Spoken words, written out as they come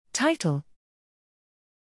Title: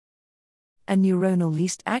 A neuronal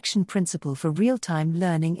least action principle for real-time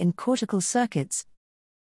learning in cortical circuits.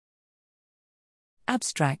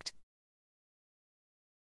 Abstract: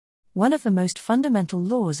 One of the most fundamental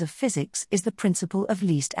laws of physics is the principle of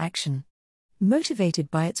least action.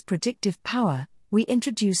 Motivated by its predictive power, we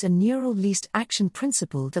introduce a neural least action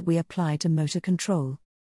principle that we apply to motor control.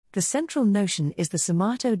 The central notion is the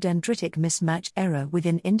somatodendritic mismatch error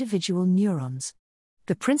within individual neurons.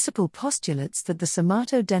 The principle postulates that the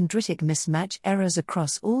somatodendritic mismatch errors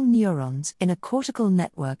across all neurons in a cortical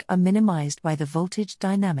network are minimized by the voltage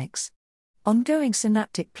dynamics. Ongoing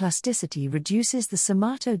synaptic plasticity reduces the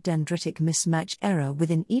somatodendritic mismatch error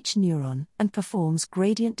within each neuron and performs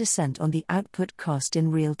gradient descent on the output cost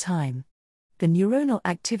in real time. The neuronal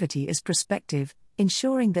activity is prospective,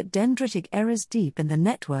 ensuring that dendritic errors deep in the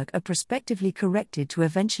network are prospectively corrected to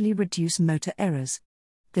eventually reduce motor errors.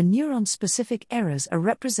 The neuron-specific errors are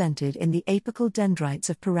represented in the apical dendrites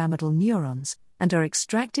of pyramidal neurons, and are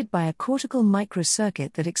extracted by a cortical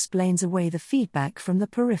microcircuit that explains away the feedback from the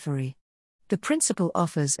periphery. The principle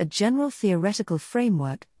offers a general theoretical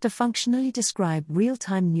framework to functionally describe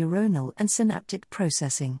real-time neuronal and synaptic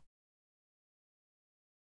processing.